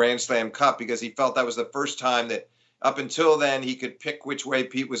 Grand Slam Cup, because he felt that was the first time that up until then he could pick which way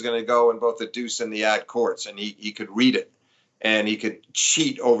Pete was going to go in both the deuce and the ad courts, and he could read it. And he could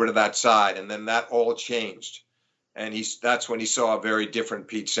cheat over to that side, and then that all changed. And that's when he saw a very different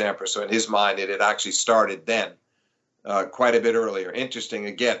Pete Sampras. So in his mind, it had actually started then, quite a bit earlier. Interesting,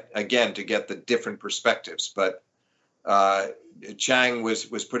 again, to get the different perspectives. But Chang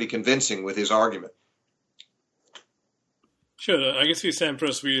was pretty convincing with his argument. Sure. I guess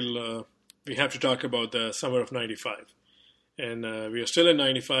Sampras, we have to talk about the summer of 95. And we are still in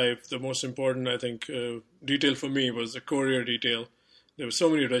 95. The most important, I think, detail for me was the Courier detail. There were so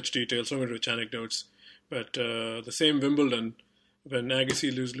many rich details, so many rich anecdotes. But the same Wimbledon, when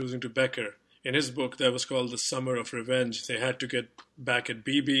Agassi losing to Becker, in his book, that was called The Summer of Revenge. They had to get back at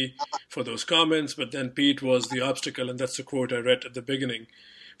BB for those comments, but then Pete was the obstacle, and that's the quote I read at the beginning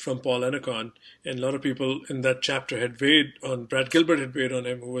from Paul Enacon. And a lot of people in that chapter had weighed on, Brad Gilbert had weighed on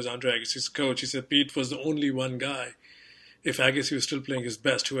him, who was Andre Agassi's coach. He said Pete was the only one guy, if Agassi was still playing his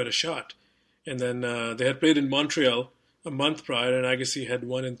best, who had a shot. And then they had played in Montreal a month prior, and Agassi had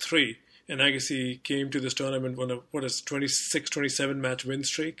 1-3. And Agassi came to this tournament on a 26-27 match win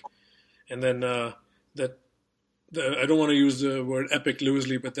streak. And then I don't want to use the word epic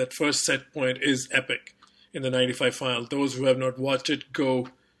loosely, but that first set point is epic in the 95 final. Those who have not watched it, go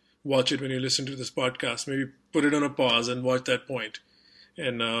watch it when you listen to this podcast. Maybe put it on a pause and watch that point.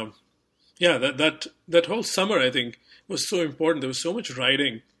 And that whole summer, I think, was so important. There was so much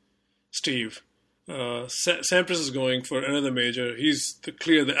riding, Steve. Sampras is going for another major. He's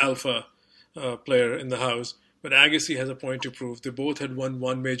the alpha player in the house. But Agassi has a point to prove. They both had won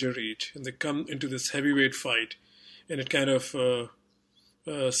one major each, and they come into this heavyweight fight, and it kind of sent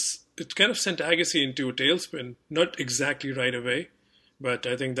Agassi into a tailspin. Not exactly right away, but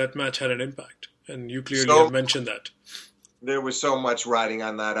I think that match had an impact, and you clearly have mentioned that. There was so much riding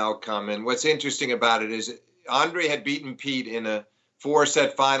on that outcome, and what's interesting about it is Andre had beaten Pete in a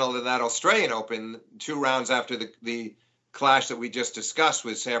 4-set final in that Australian Open 2 rounds after the clash that we just discussed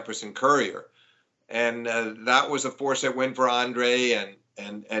with Sampras and Courier. And that was a 4-set win for Andre,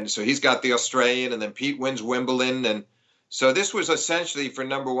 and so he's got the Australian, and then Pete wins Wimbledon, and so this was essentially for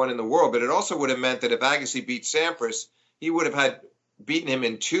number one in the world. But it also would have meant that if Agassi beat Sampras, he would have had beaten him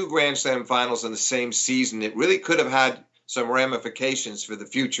in 2 Grand Slam finals in the same season. It really could have had some ramifications for the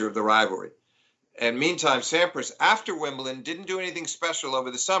future of the rivalry. And meantime, Sampras, after Wimbledon, didn't do anything special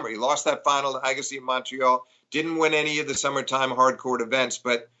over the summer. He lost that final to Agassi in Montreal, didn't win any of the summertime hardcourt events,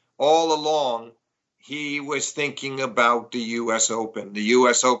 but all along, he was thinking about the U.S. Open. The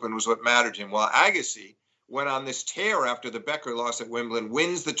U.S. Open was what mattered to him. While Agassi went on this tear after the Becker loss at Wimbledon,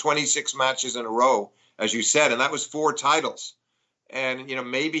 wins the 26 matches in a row, as you said, and that was 4 titles. And,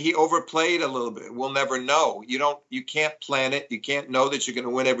 maybe he overplayed a little bit. We'll never know. You can't plan it. You can't know that you're going to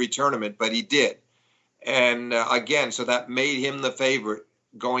win every tournament, but he did. And again, so that made him the favorite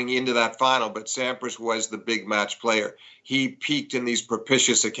going into that final. But Sampras was the big match player. He peaked in these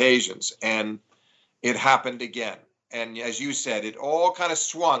propitious occasions, and it happened again. And as you said, it all kind of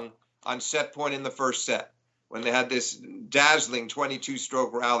swung on set point in the first set when they had this dazzling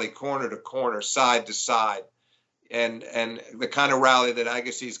 22-stroke rally, corner to corner, side to side. And the kind of rally that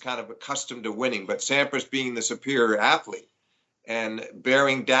Agassi is kind of accustomed to winning. But Sampras, being the superior athlete and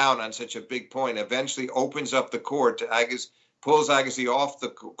bearing down on such a big point, eventually opens up the court to Agassi, pulls Agassi off the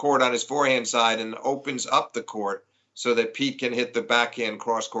court on his forehand side and opens up the court so that Pete can hit the backhand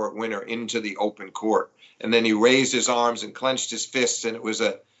cross-court winner into the open court. And then he raised his arms and clenched his fists, and it was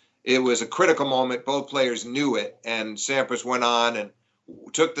a critical moment. Both players knew it, and Sampras went on and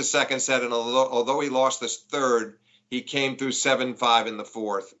took the second set, and although he lost this third, he came through 7-5 in the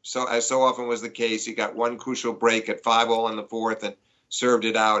fourth. So, as so often was the case, he got one crucial break at 5-all in the fourth and served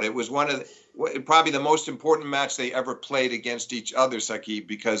it out. It was probably the most important match they ever played against each other, Saqib,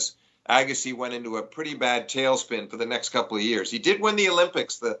 because Agassi went into a pretty bad tailspin for the next couple of years. He did win the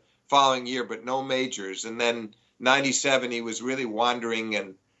Olympics the following year, but no majors. And then '97 he was really wandering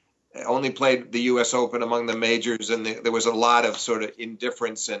and only played the U.S. Open among the majors, and there was a lot of sort of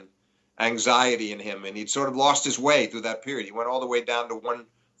indifference and anxiety in him, and he'd sort of lost his way through that period. He went all the way down to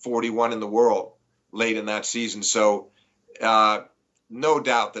 141 in the world late in that season. So no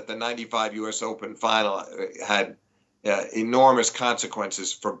doubt that the '95 U.S. Open final had enormous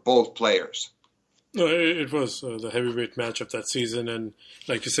consequences for both players. No, it was the heavyweight match of that season, and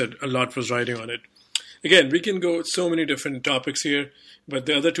like you said, a lot was riding on it. Again, we can go so many different topics here, but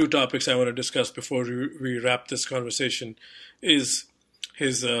the other two topics I want to discuss before we wrap this conversation is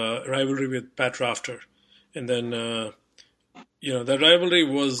his rivalry with Pat Rafter. And then, that rivalry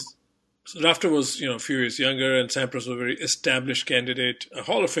was, Rafter was, a few years younger, and Sampras was a very established candidate, a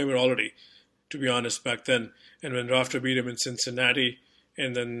Hall of Famer already, to be honest, back then. And when Rafter beat him in Cincinnati,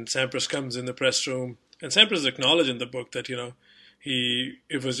 and then Sampras comes in the press room, and Sampras acknowledged in the book that,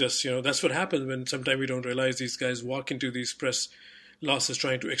 it was just, that's what happens when sometimes we don't realize these guys walk into these press losses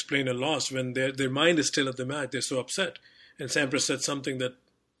trying to explain a loss when their mind is still at the match. They're so upset. And Sampras said something that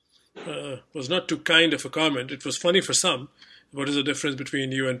was not too kind of a comment. It was funny for some. What is the difference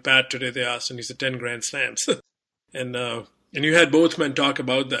between you and Pat today, they asked, and he said 10 grand slams. and you had both men talk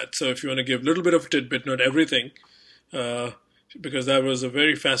about that. So if you want to give a little bit of a tidbit, not everything, because that was a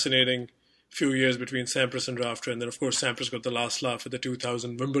very fascinating few years between Sampras and Rafter, and then of course Sampras got the last laugh at the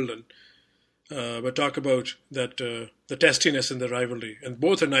 2000 Wimbledon. But talk about that the testiness in the rivalry, and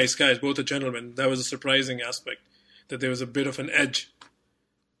both are nice guys, both are gentlemen. That was a surprising aspect, that there was a bit of an edge.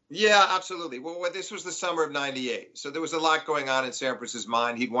 Yeah, absolutely. Well, this was the summer of '98, so there was a lot going on in Sampras's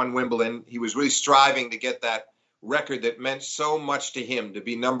mind. He'd won Wimbledon. He was really striving to get that record that meant so much to him, to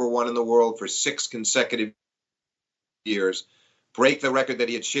be number one in the world for 6 consecutive years, break the record that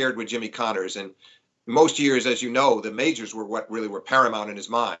he had shared with Jimmy Connors. And most years, as you know, the majors were what really were paramount in his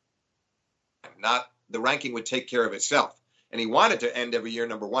mind. Not the ranking would take care of itself. And he wanted to end every year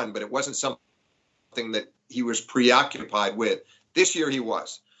number one, but it wasn't something that he was preoccupied with. This year he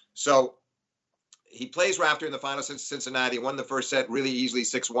was. So he plays Rafter in the final since Cincinnati, won the first set really easily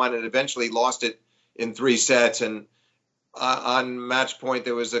 6-1, and eventually lost it in 3 sets. And on match point,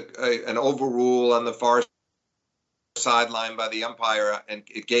 there was an overrule on the far sideline by the umpire, and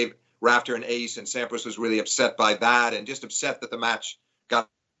it gave Rafter an ace, and Sampras was really upset by that, and just upset that the match got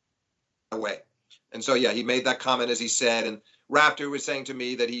away. And so, yeah, he made that comment, as he said, and Rafter was saying to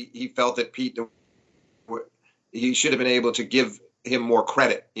me that he felt that Pete, he should have been able to give him more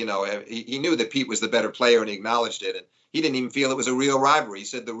credit. He knew that Pete was the better player, and he acknowledged it, and he didn't even feel it was a real rivalry. He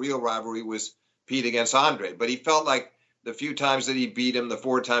said the real rivalry was Pete against Andre, but he felt like the few times that he beat him, the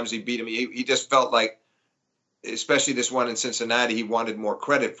 4 times he beat him, he just felt like, especially this one in Cincinnati, he wanted more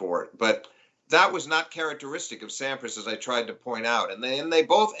credit for it. But that was not characteristic of Sampras, as I tried to point out. And they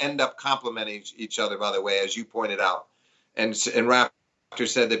both end up complimenting each other, by the way, as you pointed out. And Rafter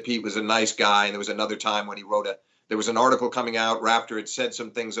said that Pete was a nice guy. And there was another time when he there was an article coming out. Rafter had said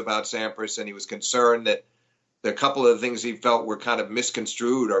some things about Sampras, and he was concerned that a couple of the things he felt were kind of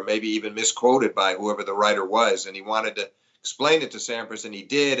misconstrued or maybe even misquoted by whoever the writer was. And he wanted to explain it to Sampras, and he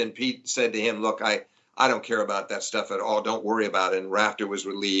did. And Pete said to him, look, I don't care about that stuff at all. Don't worry about it. And Rafter was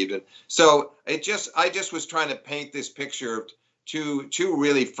relieved. And so I just was trying to paint this picture of two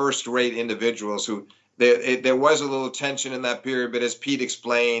really first-rate individuals who there was a little tension in that period. But as Pete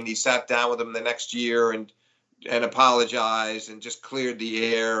explained, he sat down with them the next year and apologized and just cleared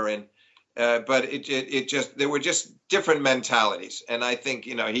the air. And but it just, there were just different mentalities. And I think,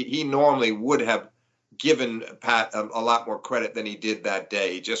 he normally would have given Pat a lot more credit than he did that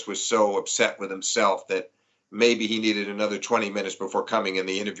day. He just was so upset with himself that maybe he needed another 20 minutes before coming in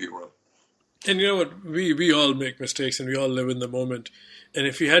the interview room. And you know what? We all make mistakes, and we all live in the moment. And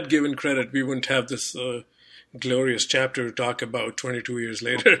if he had given credit, we wouldn't have this glorious chapter to talk about 22 years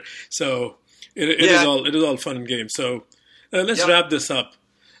later. So it is all fun and games. So let's wrap this up.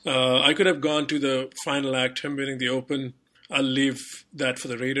 I could have gone to the final act, him winning the Open. I'll leave that for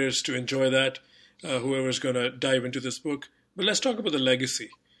the readers to enjoy that. Whoever's going to dive into this book. But let's talk about the legacy.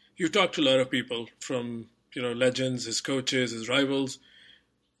 You've talked to a lot of people, from legends, his coaches, his rivals.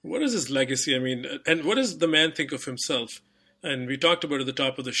 What is his legacy? I mean, and what does the man think of himself? And we talked about at the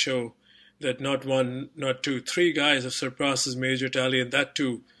top of the show that not one, not two, 3 guys have surpassed his major tally, and that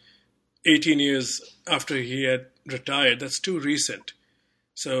too 18 years after he had retired. That's too recent.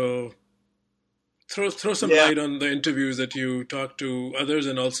 So throw some light on the interviews that you talked to others,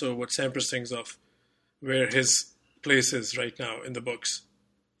 and also what Sampras thinks of where his place is right now in the books.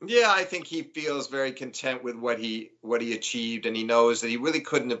 Yeah, I think he feels very content with what he achieved, and he knows that he really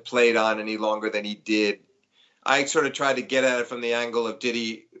couldn't have played on any longer than he did. I sort of tried to get at it from the angle of, did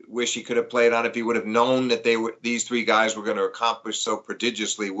he wish he could have played on? If he would have known that these three guys were going to accomplish so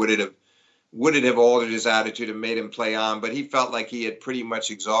prodigiously, would it have altered his attitude and made him play on? But he felt like he had pretty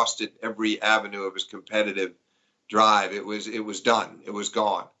much exhausted every avenue of his competitive drive. It was done. It was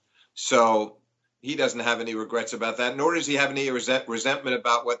gone. So he doesn't have any regrets about that, nor does he have any resentment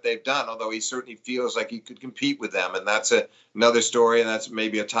about what they've done, although he certainly feels like he could compete with them. And that's another story, and that's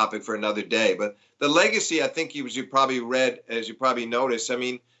maybe a topic for another day. But the legacy, I think, as you probably read, as you probably noticed, I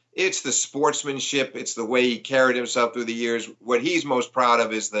mean, it's the sportsmanship. It's the way he carried himself through the years. What he's most proud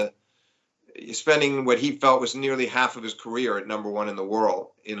of is spending what he felt was nearly half of his career at number one in the world,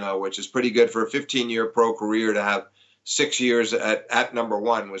 which is pretty good for a 15-year pro career. To have 6 years at number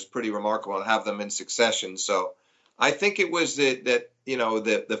one was pretty remarkable, and have them in succession. So I think it was the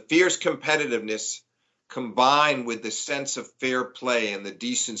fierce competitiveness combined with the sense of fair play and the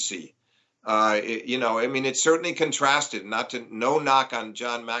decency. It certainly contrasted. No knock on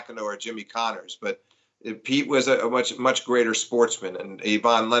John McEnroe or Jimmy Connors, but Pete was a much greater sportsman, and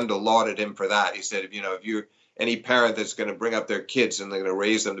Yvonne Lendl lauded him for that. He said, if you're any parent that's going to bring up their kids and they're going to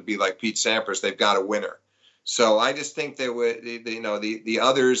raise them to be like Pete Sampras, they've got a winner. So I just think there were, the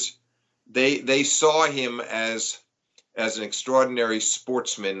others, they saw him as an extraordinary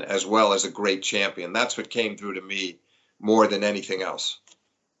sportsman as well as a great champion. That's what came through to me more than anything else.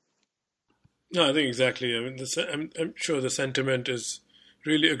 No, I think exactly. I mean, I'm sure the sentiment is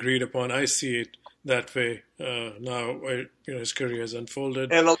really agreed upon. I see it that way now. His career has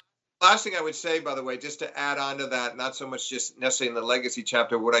unfolded. And the last thing I would say, by the way, just to add on to that, not so much just necessarily in the legacy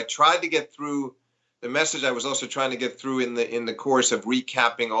chapter, what I tried to get through, the message I was also trying to get through in the course of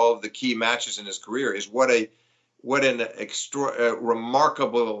recapping all of the key matches in his career is what an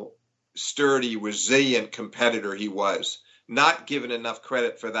remarkable, sturdy, resilient competitor he was. Not given enough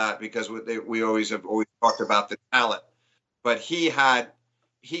credit for that, because we always talked about the talent, but he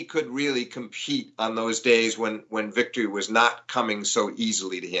could really compete on those days when victory was not coming so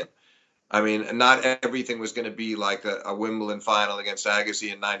easily to him. I mean, not everything was going to be like a Wimbledon final against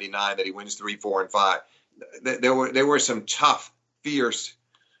Agassi in '99 that he wins 3, 4, and 5. There were some tough, fierce,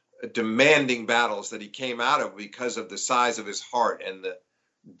 demanding battles that he came out of because of the size of his heart and the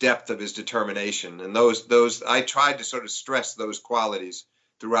depth of his determination. And those I tried to sort of stress those qualities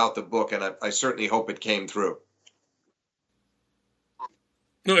throughout the book, and I certainly hope it came through.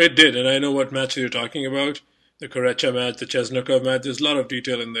 No, it did, and I know what match you're talking about. The Korecha match, the Chesnokov match, there's a lot of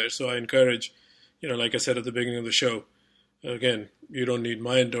detail in there. So I encourage, like I said at the beginning of the show, again, you don't need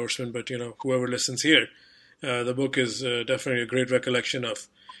my endorsement, but, whoever listens here, the book is definitely a great recollection of,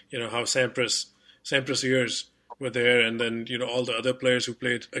 how Sampras years were there, and then, all the other players who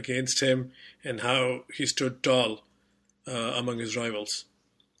played against him, and how he stood tall among his rivals.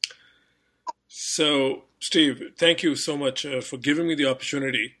 So, Steve, thank you so much for giving me the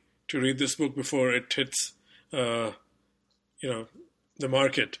opportunity to read this book before it hits, the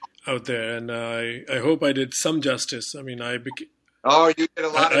market out there. And I hope I did some justice. I mean, you did a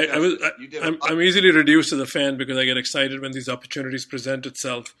lot of justice. I'm easily reduced to the fan because I get excited when these opportunities present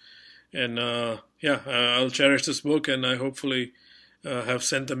itself. And I'll cherish this book, and I hopefully have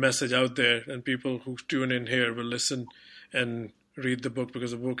sent the message out there, and people who tune in here will listen and read the book,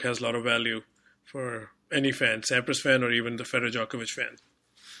 because the book has a lot of value for any fan, Sampras fan, or even the Fedor Djokovic fan.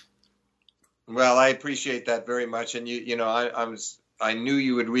 Well, I appreciate that very much, and I knew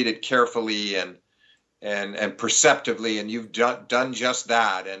you would read it carefully and perceptively, and you've done just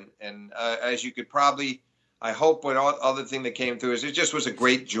that. And as you could probably, I hope what other thing that came through is it just was a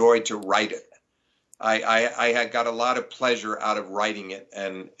great joy to write it. I had got a lot of pleasure out of writing it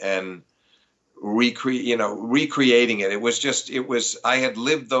and recreating it. It was I had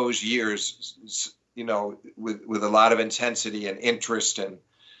lived those years, with a lot of intensity and interest and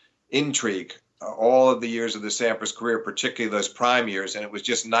intrigue, all of the years of the Sampras career, particularly those prime years. And it was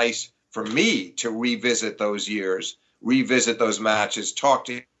just nice for me to revisit those years, revisit those matches, talk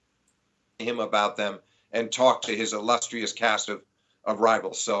to him about them, and talk to his illustrious cast of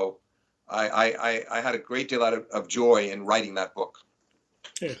rivals. So I had a great deal of joy in writing that book.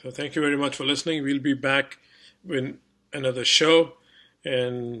 Yeah, so thank you very much for listening. We'll be back with another show.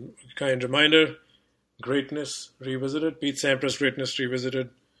 And kind reminder, Greatness Revisited, Pete Sampras' Greatness Revisited,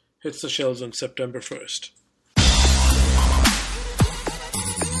 hits the shelves on September 1st.